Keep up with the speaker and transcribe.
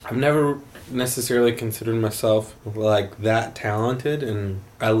I've never necessarily considered myself like that talented, and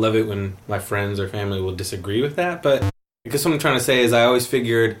I love it when my friends or family will disagree with that, but I guess what I'm trying to say is I always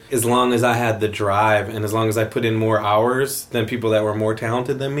figured as long as I had the drive and as long as I put in more hours than people that were more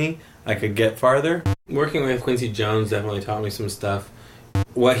talented than me, I could get farther. Working with Quincy Jones definitely taught me some stuff.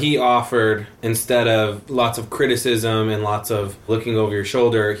 What he offered, instead of lots of criticism and lots of looking over your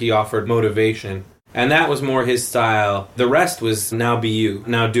shoulder, he offered motivation. And that was more his style. The rest was now be you,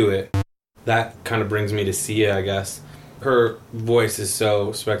 now do it. That kind of brings me to Sia, I guess. Her voice is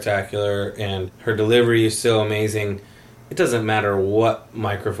so spectacular and her delivery is so amazing. It doesn't matter what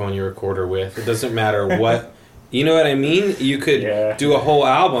microphone you record her with. It doesn't matter what... You know what I mean? You could do a whole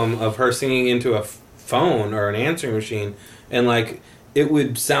album of her singing into a phone or an answering machine and, like, it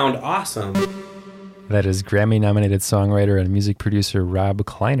would sound awesome. That is Grammy-nominated songwriter and music producer Rob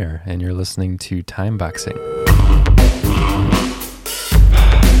Kleiner, and you're listening to Timeboxing.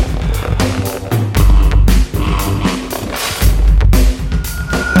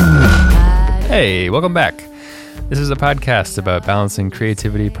 Hey, welcome back. This is a podcast about balancing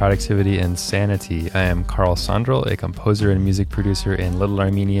creativity, productivity, and sanity. I am Carl Sondrel, a composer and music producer in Little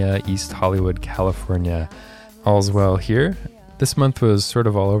Armenia, East Hollywood, California. All's well here. This month was sort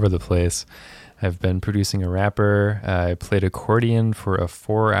of all over the place. I've been producing a rapper. I played accordion for a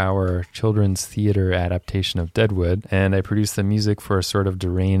 4-hour children's theater adaptation of Deadwood, and I produced the music for a sort of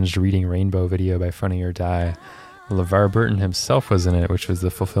deranged Reading Rainbow video by Funny or Die. LeVar Burton himself was in it, which was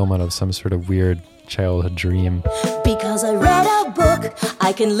the fulfillment of some sort of weird childhood dream. Because I read a book,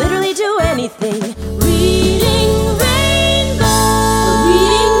 I can literally do anything. Reading Rainbow,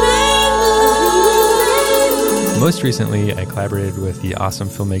 reading Rainbow. Most recently, I collaborated with the awesome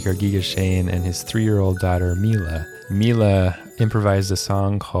filmmaker Giga Shane and his 3-year-old daughter, Mila. Mila improvised a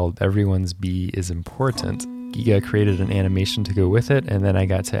song called Everyone's Bee is Important. Giga created an animation to go with it, and then I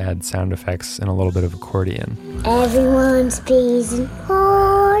got to add sound effects and a little bit of accordion. Everyone's bee is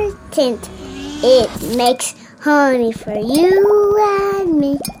important. It makes honey for you and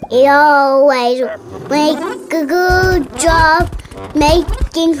me. It always makes a good job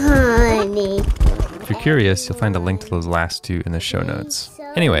making honey. If you're curious, you'll find a link to those last two in the show notes.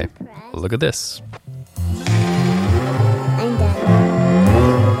 Anyway, look at this. I'm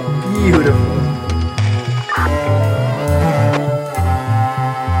done. Beautiful.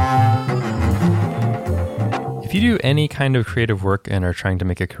 If you do any kind of creative work and are trying to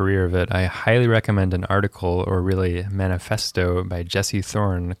make a career of it, I highly recommend an article, or really manifesto, by Jesse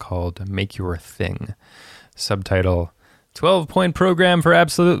Thorne called Make Your Thing. Subtitle, 12-point program for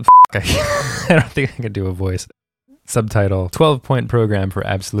absolute... I don't think I could do a voice. Subtitle, 12-point program for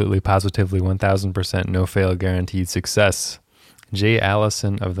absolutely positively 1000% no-fail guaranteed success. Jay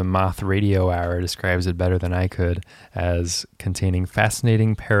Allison of the Moth Radio Hour describes it better than I could as containing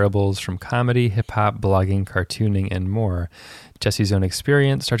fascinating parables from comedy, hip-hop, blogging, cartooning, and more. Jesse's own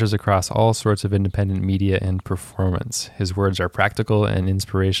experience stretches across all sorts of independent media and performance. His words are practical and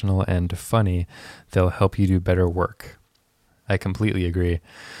inspirational and funny. They'll help you do better work. I completely agree.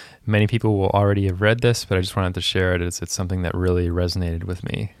 Many people will already have read this, but I just wanted to share it. It's something that really resonated with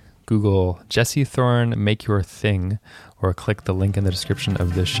me. Google Jesse Thorne, Make Your Thing, or click the link in the description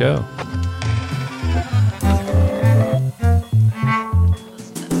of this show.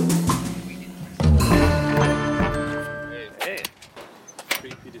 Hey.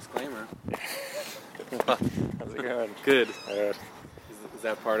 Creepy disclaimer. How's it going? Good. Is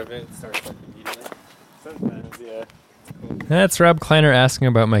that part of it? It starts immediately? Sometimes, yeah. Cool. That's Rob Kleiner asking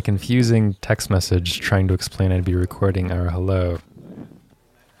about my confusing text message trying to explain I'd be recording our hello.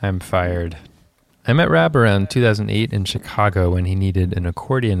 I'm fired. I met Rob around 2008 in Chicago when he needed an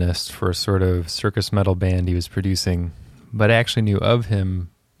accordionist for a sort of circus metal band he was producing, but I actually knew of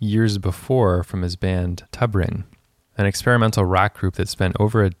him years before from his band Tubring, an experimental rock group that spent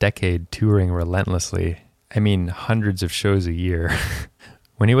over a decade touring relentlessly. I mean, hundreds of shows a year.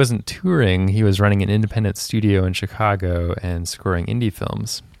 When he wasn't touring, he was running an independent studio in Chicago and scoring indie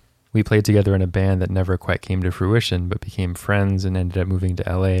films. We played together in a band that never quite came to fruition, but became friends and ended up moving to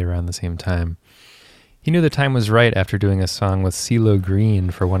LA around the same time. He knew the time was right after doing a song with CeeLo Green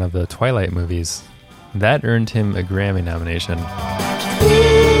for one of the Twilight movies. That earned him a Grammy nomination.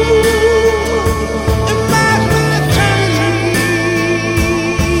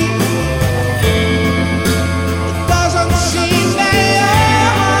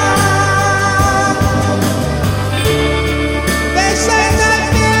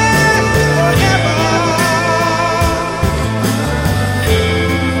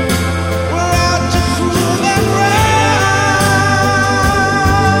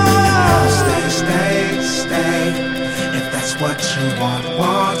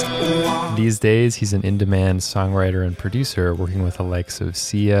 These days, he's an in-demand songwriter and producer working with the likes of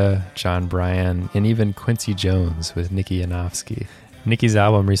Sia, John Bryan, and even Quincy Jones with Nicky Yanofsky. Nicky's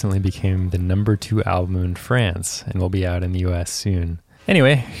album recently became the #2 album in France and will be out in the US soon.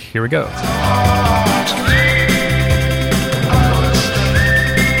 Anyway, here we go.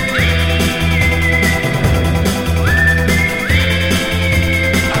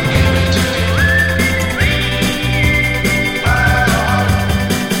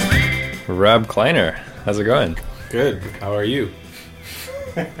 Rob Kleiner, how's it going? Good. How are you?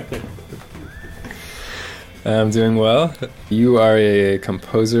 I'm doing well. You are a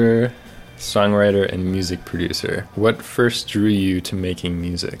composer, songwriter, and music producer. What first drew you to making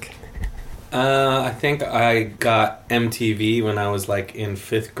music? I think I got MTV when I was like in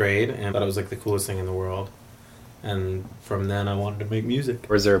 5th grade and thought it was like the coolest thing in the world. And from then I wanted to make music.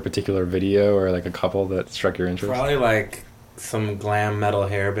 Was there a particular video or like a couple that struck your interest? Probably like some glam metal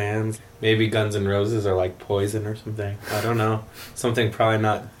hair bands. Maybe Guns N' Roses or like Poison or something. I don't know. Something probably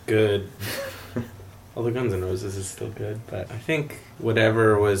not good. Although Guns N' Roses is still good. But I think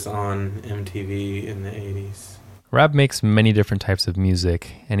whatever was on MTV in the 80s. Rob makes many different types of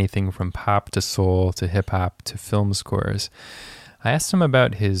music, anything from pop to soul to hip-hop to film scores. I asked him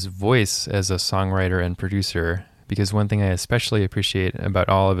about his voice as a songwriter and producer, because one thing I especially appreciate about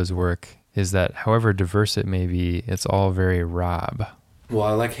all of his work is that however diverse it may be, it's all very Rob. Well,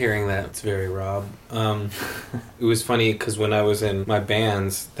 I like hearing that. It's very Rob. It was funny because when I was in my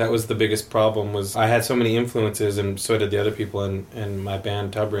bands, that was the biggest problem was I had so many influences, and so did the other people in my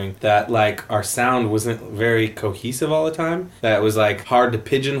band, Tubring, that like our sound wasn't very cohesive all the time. That it was like hard to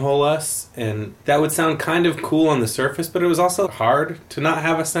pigeonhole us, and that would sound kind of cool on the surface, but it was also hard to not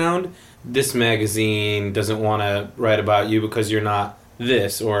have a sound. This magazine doesn't want to write about you because you're not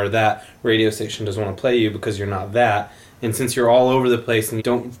this, or that radio station doesn't want to play you because you're not that. And since you're all over the place and you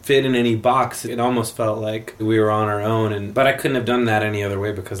don't fit in any box, it almost felt like we were on our own. But I couldn't have done that any other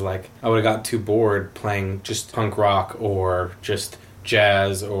way because like I would have got too bored playing just punk rock or just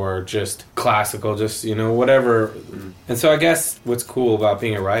jazz or just classical, just, you know, whatever. And so I guess what's cool about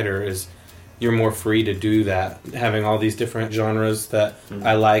being a writer is you're more free to do that, having all these different genres that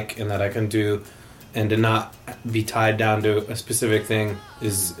I like and that I can do. And to not be tied down to a specific thing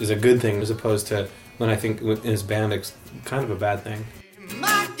is a good thing, as opposed to when I think in his band it's kind of a bad thing.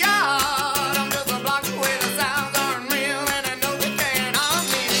 My God, I'm just a block away, the sounds aren't real, and I know they can't harm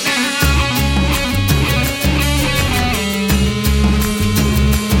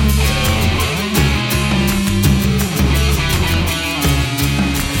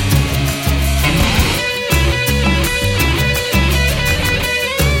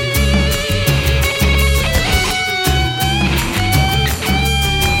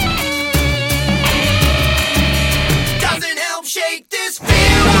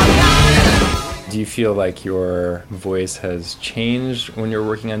Do you feel like your voice has changed when you're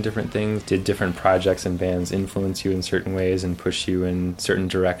working on different things? Did different projects and bands influence you in certain ways and push you in certain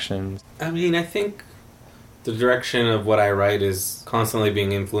directions? I mean, I think the direction of what I write is constantly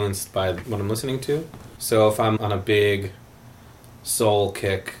being influenced by what I'm listening to. So if I'm on a big soul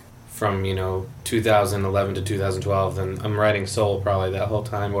kick from, 2011 to 2012, then I'm writing soul probably that whole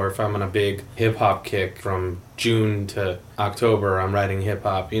time. Or if I'm on a big hip-hop kick from June to October, I'm writing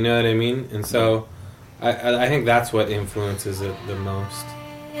hip-hop. You know what I mean? And so I think that's what influences it the most.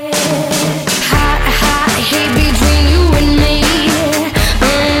 Hot heat between you and me.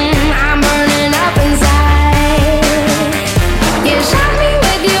 I'm burning up inside. You shock me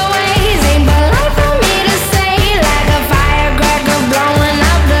with your ways, ain't polite for me to say, like a firecracker blowing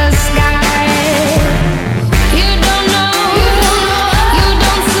up the sky. You don't know, you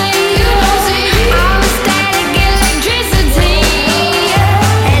don't see, I'm static electricity.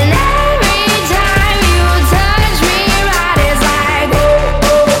 And every time you touch me right, it's like,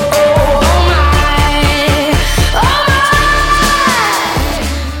 oh my.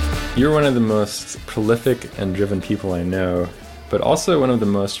 You're one of the most prolific and driven people I know, but also one of the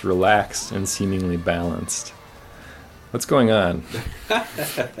most relaxed and seemingly balanced. What's going on?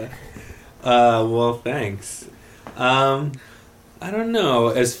 Well, thanks. I don't know.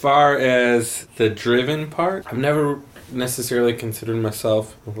 As far as the driven part, I've never necessarily considered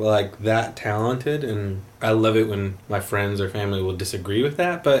myself like that talented, and I love it when my friends or family will disagree with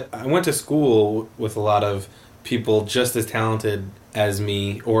that. But I went to school with a lot of people just as talented as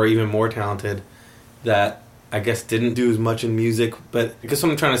me, or even more talented, that I guess didn't do as much in music. But I guess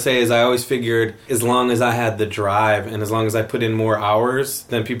what I'm trying to say is I always figured as long as I had the drive and as long as I put in more hours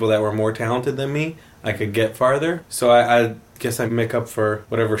than people that were more talented than me, I could get farther. So I guess I make up for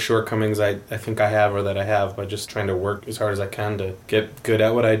whatever shortcomings I think I have or that I have by just trying to work as hard as I can to get good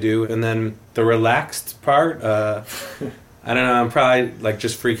at what I do. And then the relaxed part, I don't know, I'm probably like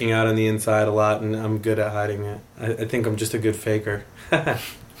just freaking out on the inside a lot, and I'm good at hiding it. I think I'm just a good faker.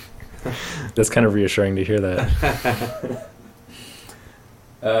 That's kind of reassuring to hear that.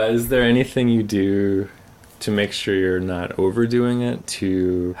 Is there anything you do to make sure you're not overdoing it,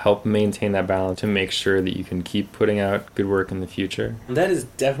 to help maintain that balance, to make sure that you can keep putting out good work in the future? That is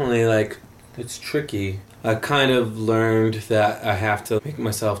definitely like, it's tricky. I kind of learned that I have to make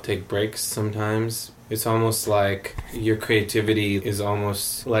myself take breaks sometimes. It's almost like your creativity is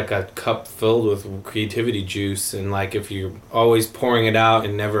almost like a cup filled with creativity juice, and like if you're always pouring it out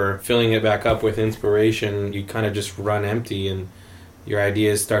and never filling it back up with inspiration, you kind of just run empty, and your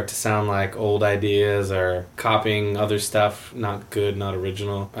ideas start to sound like old ideas or copying other stuff, not good, not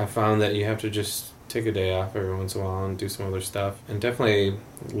original. I found that you have to just take a day off every once in a while and do some other stuff, and definitely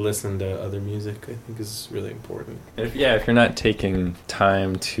listen to other music. I think is really important. If you're not taking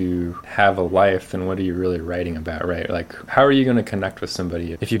time to have a life, then what are you really writing about, right? Like, how are you going to connect with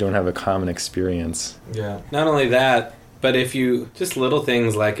somebody if you don't have a common experience? Yeah. Not only that, but if you, just little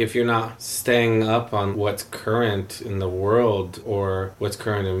things like if you're not staying up on what's current in the world or what's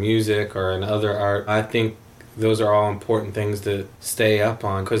current in music or in other art, I think those are all important things to stay up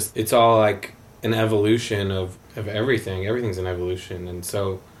on, because it's all like an evolution of everything. Everything's an evolution. And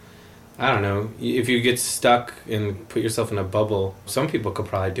so, I don't know, if you get stuck and put yourself in a bubble, some people could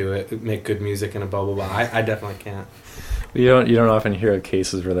probably do it, make good music in a bubble, but I definitely can't. You don't often hear of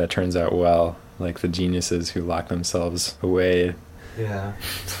cases where that turns out well, like the geniuses who lock themselves away. Yeah.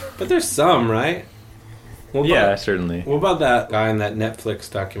 But there's some, right? Certainly. What about that guy in that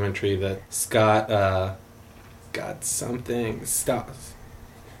Netflix documentary that Scott something stops?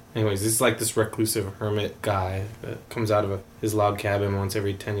 Anyways, this is like this reclusive hermit guy that comes out of his log cabin once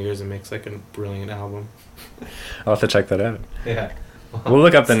every 10 years and makes like a brilliant album. I'll have to check that out. Yeah. We'll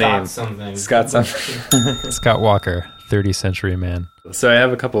look up the Scott name. something. Scott something. Scott Walker, 30th Century Man. So I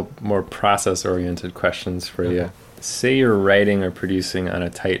have a couple more process-oriented questions for you. Say you're writing or producing on a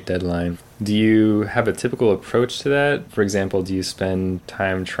tight deadline. Do you have a typical approach to that? For example, do you spend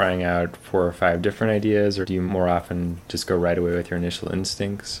time trying out 4 or 5 different ideas, or do you more often just go right away with your initial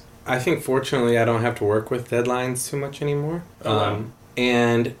instincts? I think fortunately I don't have to work with deadlines too much anymore.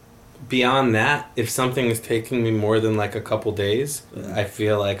 And beyond that, if something is taking me more than like a couple days, I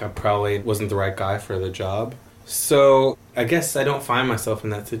feel like I probably wasn't the right guy for the job. So I guess I don't find myself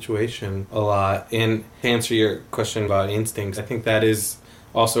in that situation a lot. And to answer your question about instincts, I think that is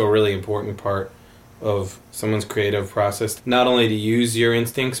also a really important part of someone's creative process. Not only to use your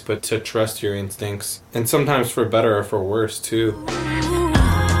instincts, but to trust your instincts. And sometimes for better or for worse, too.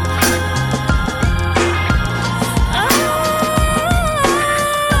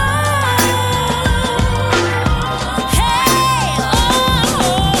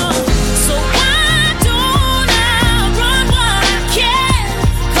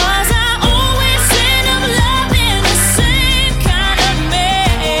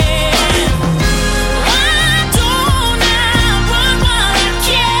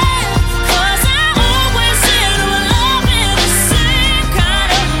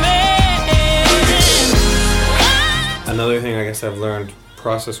 I've learned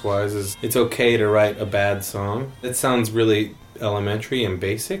process-wise is it's okay to write a bad song. It sounds really elementary and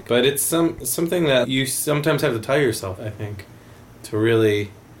basic, but it's something that you sometimes have to tell yourself, I think, to really...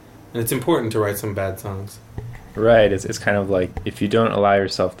 And it's important to write some bad songs. Right. It's kind of like if you don't allow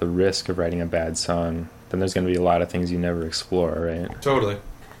yourself the risk of writing a bad song, then there's going to be a lot of things you never explore, right? Totally.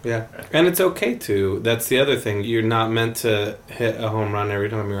 Yeah. And it's okay to. That's the other thing. You're not meant to hit a home run every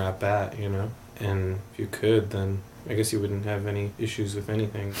time you're at bat, you know? And if you could, then... I guess you wouldn't have any issues with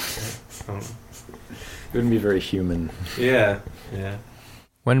anything. I don't know. It wouldn't be very human. Yeah.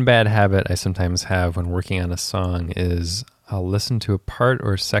 One bad habit I sometimes have when working on a song is I'll listen to a part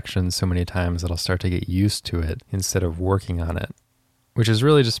or section so many times that I'll start to get used to it instead of working on it, which is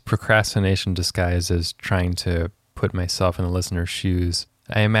really just procrastination disguised as trying to put myself in the listener's shoes.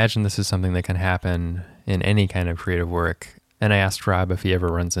 I imagine this is something that can happen in any kind of creative work. And I asked Rob if he ever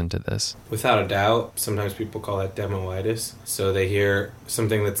runs into this. Without a doubt, sometimes people call that demoitis. So they hear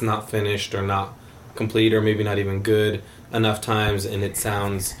something that's not finished or not complete or maybe not even good enough times and it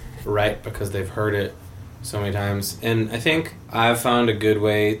sounds right because they've heard it so many times. And I think I've found a good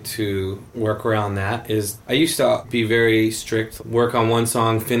way to work around that is I used to be very strict, work on one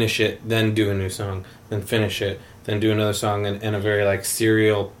song, finish it, then do a new song, then finish it, then do another song, and a very like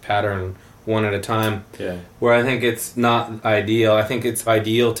serial pattern one at a time. Yeah. Where I think it's not ideal. I think it's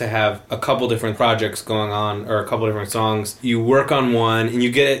ideal to have a couple different projects going on, or a couple different songs. You work on one and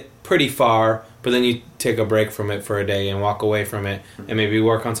you get it pretty far, but then you take a break from it for a day and walk away from it and maybe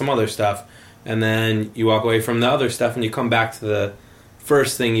work on some other stuff. And then you walk away from the other stuff and you come back to the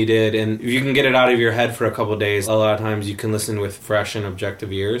first thing you did. And if you can get it out of your head for a couple of days, a lot of times you can listen with fresh and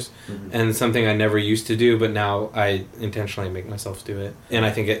objective ears. And something I never used to do, but now I intentionally make myself do it. And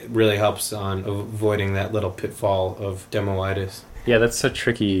I think it really helps on avoiding that little pitfall of demoitis. Yeah, that's so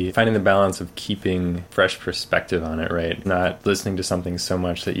tricky, finding the balance of keeping fresh perspective on it, right? Not listening to something so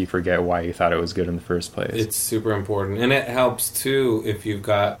much that you forget why you thought it was good in the first place. It's super important. And it helps, too, if you've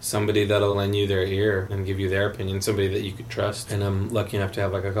got somebody that'll lend you their ear and give you their opinion, somebody that you could trust. And I'm lucky enough to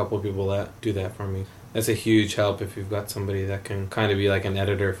have, like, a couple of people that do that for me. That's a huge help if you've got somebody that can kind of be like an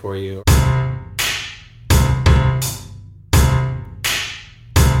editor for you.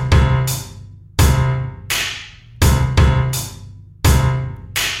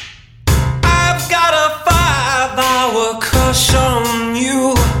 I've got a 5-hour crush on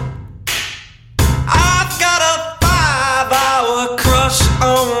you. I've got a 5-hour crush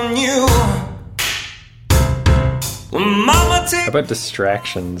on you. Well, Mama, take How about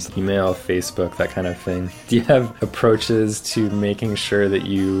distractions, email, Facebook, that kind of thing? Do you have approaches to making sure that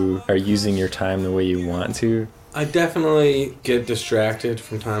you are using your time the way you want to? I definitely get distracted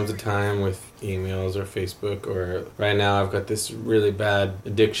from time to time with emails or Facebook, or right now I've got this really bad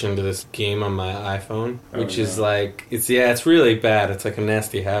addiction to this game on my iPhone, which is like, it's really bad. It's like a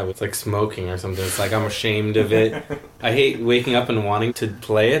nasty habit. It's like smoking or something. It's like I'm ashamed of it. I hate waking up and wanting to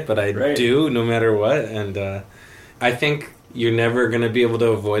play it, but I do no matter what. And I think you're never going to be able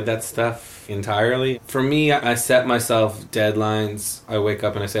to avoid that stuff entirely. For me, I set myself deadlines. I wake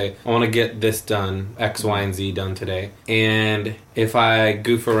up and I say, I want to get this done, X, Y, and Z done today. And if I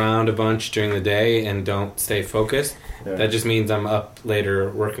goof around a bunch during the day and don't stay focused, that just means I'm up later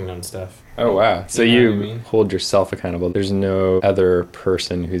working on stuff. Oh, wow. So You know you what I mean? hold yourself accountable. There's no other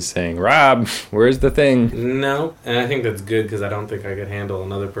person who's saying, Rob, where's the thing? No, and I think that's good because I don't think I could handle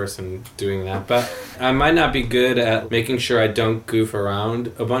another person doing that. But I might not be good at making sure I don't goof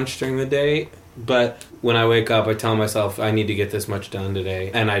around a bunch during the day. But when I wake up, I tell myself I need to get this much done today.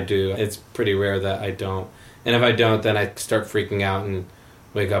 And I do. It's pretty rare that I don't. And if I don't, then I start freaking out and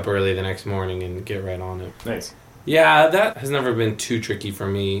wake up early the next morning and get right on it. Nice. Yeah, that has never been too tricky for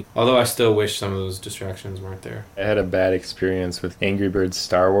me. Although I still wish some of those distractions weren't there. I had a bad experience with Angry Birds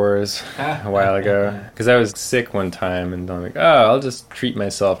Star Wars a while ago because I was sick one time and I'm like, oh, I'll just treat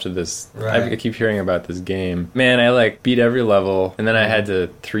myself to this. Right. I keep hearing about this game. Man, I like beat every level and then I had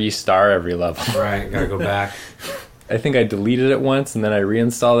to 3-star every level. Right, gotta go back. I think I deleted it once and then I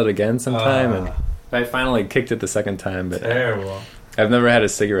reinstalled it again sometime and I finally kicked it the second time. But Terrible. I've never had a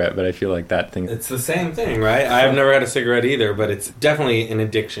cigarette, but I feel like that thing. It's the same thing, right? I've never had a cigarette either, but it's definitely an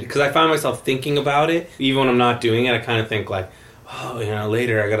addiction. Because I find myself thinking about it, even when I'm not doing it. I kind of think like, oh,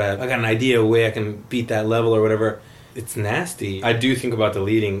 later I got an idea of a way I can beat that level or whatever. It's nasty. I do think about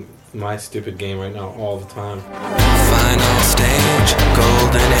deleting my stupid game right now all the time. final stage,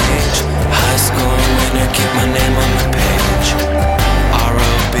 golden age, high school winner, keep my name on the page.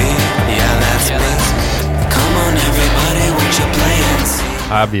 R.O.B., yeah, that's me. Come on, everybody, won't you play and see?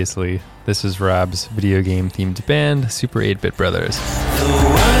 Obviously, this is Rob's video game themed band, Super 8-Bit Brothers. The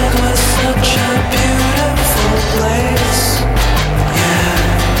world was such a beautiful place.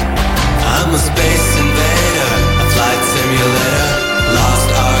 Yeah, I'm a space invader, a flight simulator, lost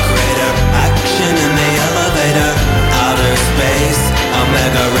ark raider, action in the elevator, outer space, a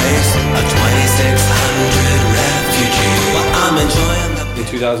mega race, a 2600 refugee. Well, I'm enjoying the In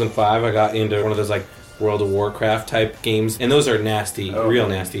 2005, I got into one of those like World of Warcraft type games, and those are nasty, real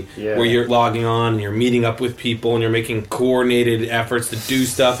nasty, where you're logging on and you're meeting up with people and you're making coordinated efforts to do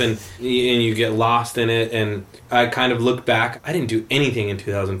stuff, and you get lost in it. And I kind of look back, I didn't do anything in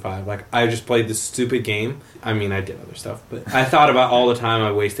 2005. Like, I just played this stupid game. I mean, I did other stuff, but I thought about all the time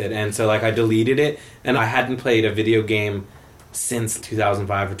I wasted, and so like I deleted it, and I hadn't played a video game since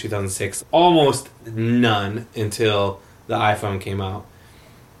 2005 or 2006, almost none until the iPhone came out.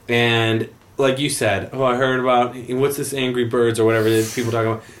 And like you said, I heard about, what's this Angry Birds or whatever that people talk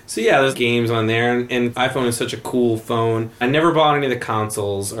about. So yeah, there's games on there, and iPhone is such a cool phone. I never bought any of the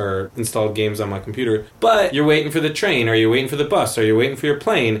consoles or installed games on my computer, but you're waiting for the train, or you're waiting for the bus, or you're waiting for your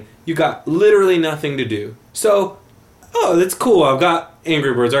plane. You got literally nothing to do. So, that's cool. I've got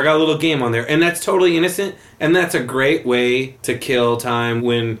Angry Birds, or I got a little game on there, and that's totally innocent, and that's a great way to kill time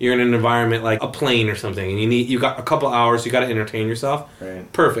when you're in an environment like a plane or something, and you got a couple hours, you got to entertain yourself.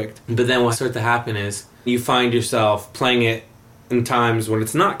 Right. Perfect. But then what starts to happen is you find yourself playing it in times when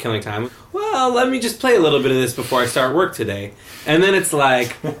it's not killing time, well, let me just play a little bit of this before I start work today. And then it's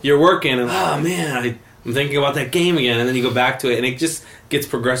like, you're working and, oh man, I'm thinking about that game again. And then you go back to it and it just gets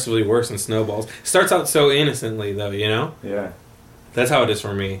progressively worse and snowballs. Starts out so innocently though, you know? Yeah. That's how it is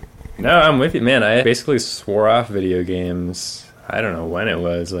for me. No, I'm with you, man. I basically swore off video games. I don't know when it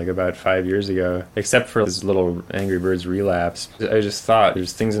was, like about 5 years ago, except for this little Angry Birds relapse. I just thought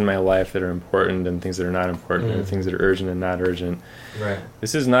there's things in my life that are important and things that are not important and things that are urgent and not urgent. Right.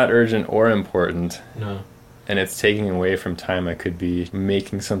 This is not urgent or important. No. And it's taking away from time I could be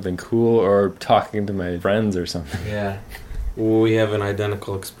making something cool or talking to my friends or something. Yeah. We have an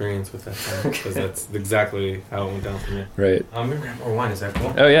identical experience with that time, because that's exactly how it went down for me. Right. I'm going to grab more wine. Is that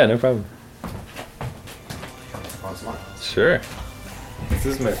cool? Oh, yeah, no problem. Sure. This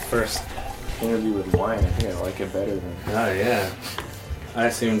is my first interview with wine. I think I like it better than... Oh, yeah. I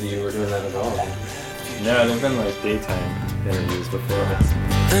assumed you were doing that at all. No, there've been like daytime interviews before.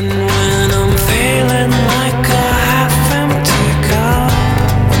 And when I'm feeling like a half-empty cup,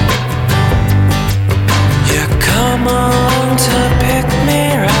 you come along to pick me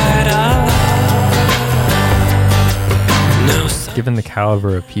right up. No, Given the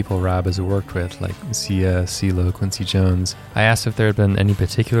caliber of people Rob has worked with, like Sia, CeeLo, Quincy Jones, I asked if there had been any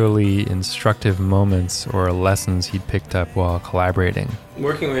particularly instructive moments or lessons he'd picked up while collaborating.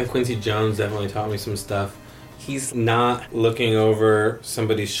 Working with Quincy Jones definitely taught me some stuff. He's not looking over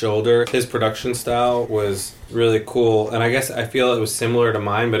somebody's shoulder. His production style was really cool, and I guess I feel it was similar to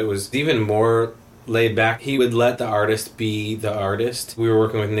mine, but it was even more laid back. He would let the artist be the artist. We were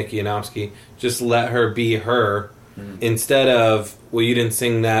working with Nikki Yanofsky. Just let her be her. Instead of, well, you didn't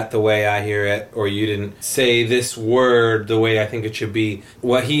sing that the way I hear it, or you didn't say this word the way I think it should be.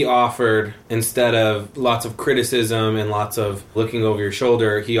 What he offered, instead of lots of criticism and lots of looking over your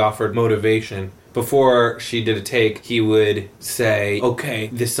shoulder, he offered motivation. Before she did a take, he would say, okay,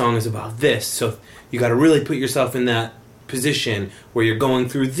 this song is about this, so you got to really put yourself in that position where you're going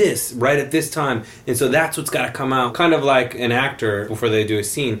through this right at this time, and so that's what's got to come out, kind of like an actor before they do a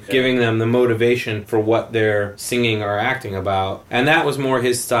scene, giving them the motivation for what they're singing or acting about. And that was more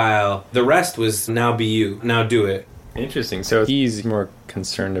his style. The rest was, now be you, now do it. Interesting. So he's more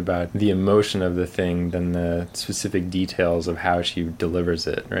concerned about the emotion of the thing than the specific details of how she delivers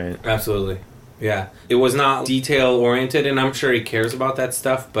it, right? Absolutely. Yeah. It was not detail-oriented, and I'm sure he cares about that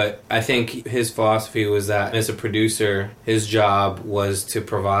stuff, but I think his philosophy was that as a producer, his job was to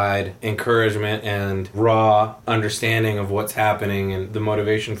provide encouragement and raw understanding of what's happening and the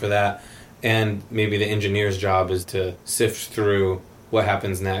motivation for that, and maybe the engineer's job is to sift through what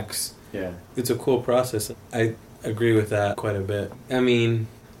happens next. Yeah. It's a cool process. I agree with that quite a bit. I mean,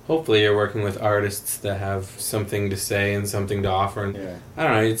 hopefully you're working with artists that have something to say and something to offer. And Yeah. I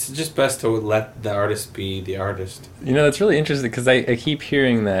don't know, it's just best to let the artist be the artist. You know, that's really interesting because I keep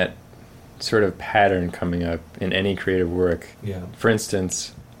hearing that sort of pattern coming up in any creative work. Yeah. For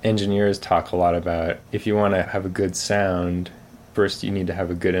instance, engineers talk a lot about if you want to have a good sound, first you need to have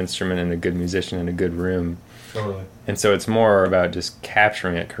a good instrument and a good musician and a good room. Totally. And so it's more about just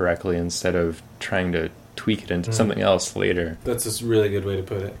capturing it correctly instead of trying to tweak it into something else later. That's a really good way to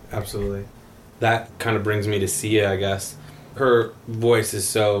put it. Absolutely. That kind of brings me to Sia, I guess. Her voice is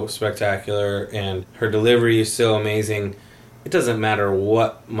so spectacular and her delivery is so amazing. It doesn't matter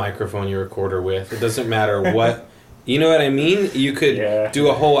what microphone you record her with. It doesn't matter what... You know what I mean? You could do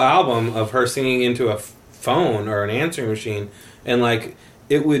a whole album of her singing into a phone or an answering machine, and like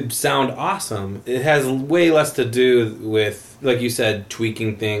it would sound awesome. It has way less to do with, like you said,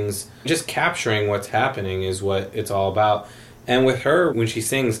 tweaking things. Just capturing what's happening is what it's all about. And with her, when she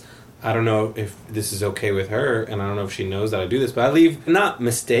sings, I don't know if this is okay with her, and I don't know if she knows that I do this, but I leave not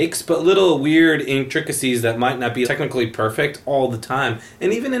mistakes, but little weird intricacies that might not be technically perfect all the time.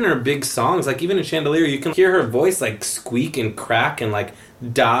 And even in her big songs, like even in Chandelier, you can hear her voice like squeak and crack and like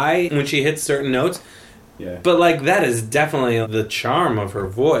die when she hits certain notes. Yeah. But like that is definitely the charm of her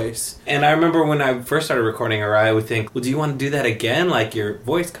voice. And I remember when I first started recording her, I would think, well, do you want to do that again? Like your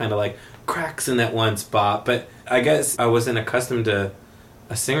voice kind of like cracks in that one spot. But I guess I wasn't accustomed to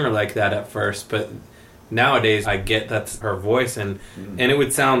a singer like that at first. But nowadays I get that's her voice, and it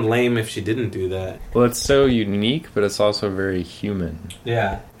would sound lame if she didn't do that. Well, it's so unique, but it's also very human.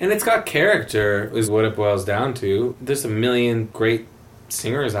 Yeah. And it's got character is what it boils down to. There's a million great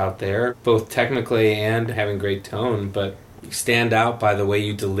singers out there, both technically and having great tone, but you stand out by the way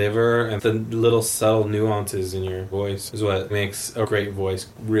you deliver, and the little subtle nuances in your voice is what makes a great voice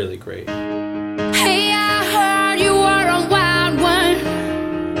really great. Hey, I heard you were a wild one.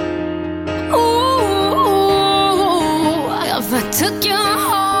 Ooh, if I took you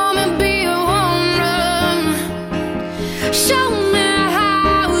home and be a woman, show me.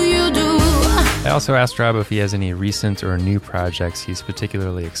 also asked Rob if he has any recent or new projects he's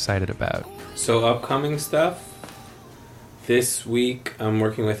particularly excited about. So upcoming stuff. This week I'm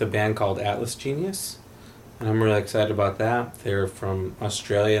working with a band called Atlas Genius, and I'm really excited about that. They're from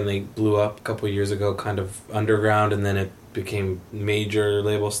Australia and they blew up a couple years ago, kind of underground, and then it became major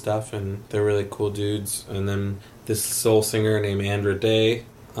label stuff, and they're really cool dudes. And then this soul singer named Andra Day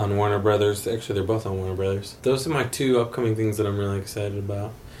on Warner Brothers. Actually, they're both on Warner Brothers. Those are my two upcoming things that I'm really excited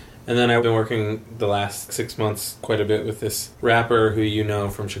about. And then I've been working the last 6 months quite a bit with this rapper who you know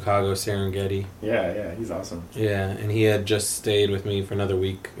from Chicago, Serengeti. Yeah, he's awesome. Yeah, and he had just stayed with me for another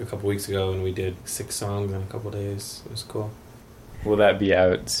week a couple weeks ago, and we did 6 songs in a couple days. It was cool. Will that be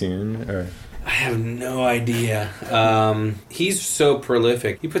out soon? Or I have no idea. He's so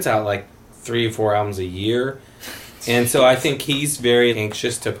prolific. He puts out like 3 or 4 albums a year. And so I think he's very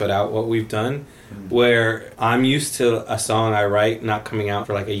anxious to put out what we've done, where I'm used to a song I write not coming out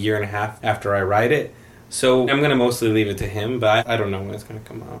for like a year and a half after I write it. So I'm going to mostly leave it to him, but I don't know when it's going to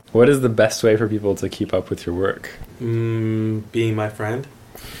come out. what is the best way for people to keep up with your work? Being my friend.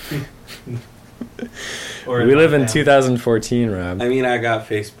 We live in 2014, Rob. I mean, I got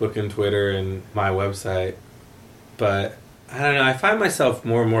Facebook and Twitter and my website, but I don't know. I find myself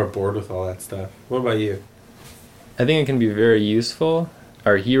more and more bored with all that stuff. What about you? I think it can be very useful.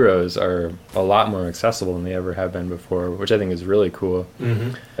 Our heroes are a lot more accessible than they ever have been before, which I think is really cool.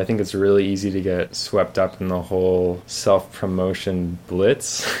 Mm-hmm. I think it's really easy to get swept up in the whole self-promotion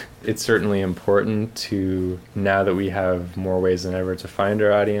blitz. It's certainly important to, now that we have more ways than ever to find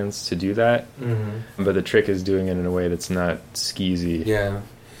our audience, to do that. Mm-hmm. But the trick is doing it in a way that's not skeezy. Yeah.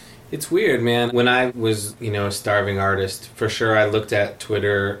 It's weird, man. When I was, a starving artist, for sure I looked at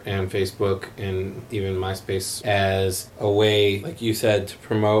Twitter and Facebook and even MySpace as a way, like you said, to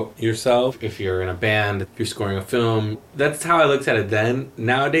promote yourself. If you're in a band, if you're scoring a film. That's how I looked at it then.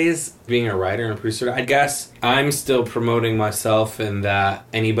 Nowadays, being a writer and producer, I guess I'm still promoting myself in that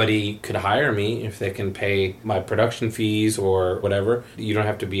anybody could hire me if they can pay my production fees or whatever. You don't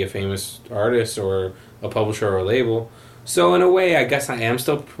have to be a famous artist or a publisher or a label. So in a way, I guess I am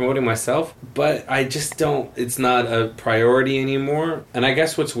still promoting myself, but I just don't, it's not a priority anymore. And I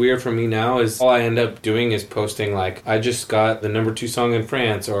guess what's weird for me now is all I end up doing is posting like, I just got the #2 song in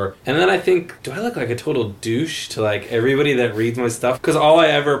France, and then I think, do I look like a total douche to like everybody that reads my stuff? Because all I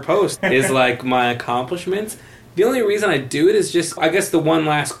ever post is like my accomplishments. The only reason I do it is just, I guess the one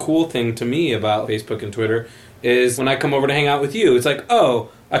last cool thing to me about Facebook and Twitter is when I come over to hang out with you, it's like, oh,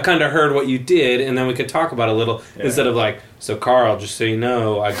 I kind of heard what you did, and then we could talk about it a little, instead of like, so Carl, just so you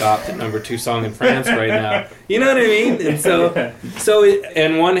know, I got the #2 song in France right now. You know what I mean? And so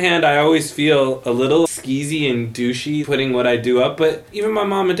on one hand, I always feel a little skeezy and douchey putting what I do up, but even my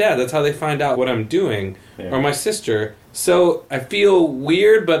mom and dad, that's how they find out what I'm doing, or my sister. So I feel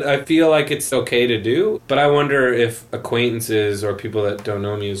weird, but I feel like it's okay to do. But I wonder if acquaintances or people that don't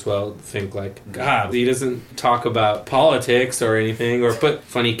know me as well think like, God, he doesn't talk about politics or anything or put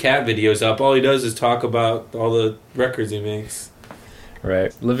funny cat videos up. All he does is talk about all the records he makes.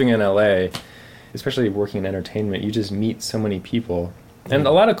 Right. Living in LA, especially working in entertainment, you just meet so many people. And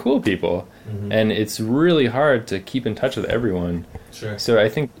a lot of cool people. Mm-hmm. And it's really hard to keep in touch with everyone. Sure. So I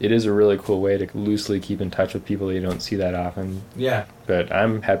think it is a really cool way to loosely keep in touch with people that you don't see that often. Yeah. But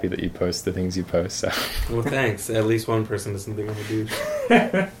I'm happy that you post the things you post. So. Well, thanks. At least one person doesn't think I'm a douche.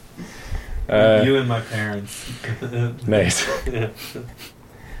 You and my parents. Nice. Yeah.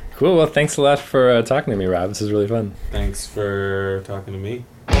 Cool. Well, thanks a lot for talking to me, Rob. This is really fun. Thanks for talking to me.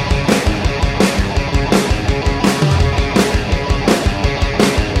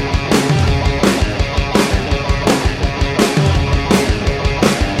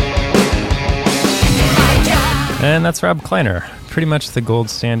 And that's Rob Kleiner, pretty much the gold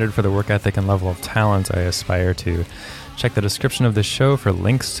standard for the work ethic and level of talent I aspire to. Check the description of this show for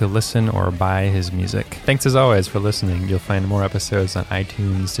links to listen or buy his music. Thanks as always for listening. You'll find more episodes on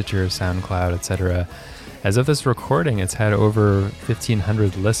iTunes, Stitcher, SoundCloud, etc. As of this recording, it's had over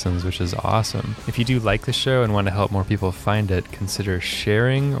 1,500 listens, which is awesome. If you do like the show and want to help more people find it, consider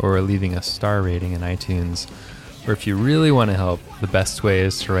sharing or leaving a star rating in iTunes. Or if you really want to help, the best way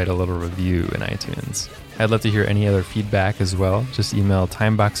is to write a little review in iTunes. I'd love to hear any other feedback as well. Just email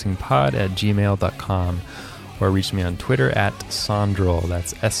timeboxingpod@gmail.com or reach me on Twitter @Sondrol,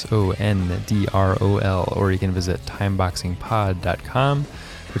 that's SONDROL, or you can visit timeboxingpod.com,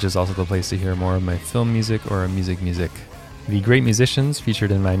 which is also the place to hear more of my film music or music. The great musicians featured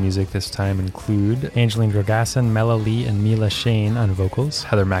in my music this time include Angeline Drogassen, Mela Lee, and Mila Shane on vocals,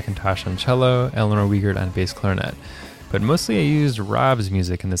 Heather McIntosh on cello, Eleanor Wiegert on bass clarinet. But mostly I used Rob's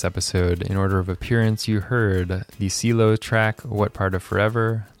music in this episode. In order of appearance, you heard the CeeLo track, What Part of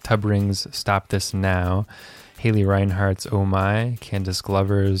Forever, Tubring's Stop This Now, Haley Reinhardt's Oh My, Candice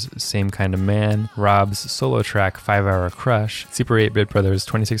Glover's Same Kind of Man, Rob's solo track 5 Hour Crush, Super 8-Bit Brothers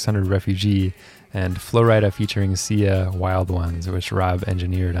 2600 Refugee, and Flowrida featuring Sia, Wild Ones, which Rob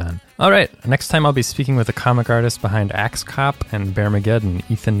engineered on. All right, next time I'll be speaking with the comic artist behind Axe Cop and Bearmageddon,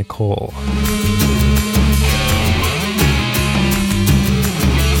 Ethan Nicole.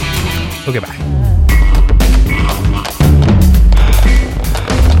 Okay, bye.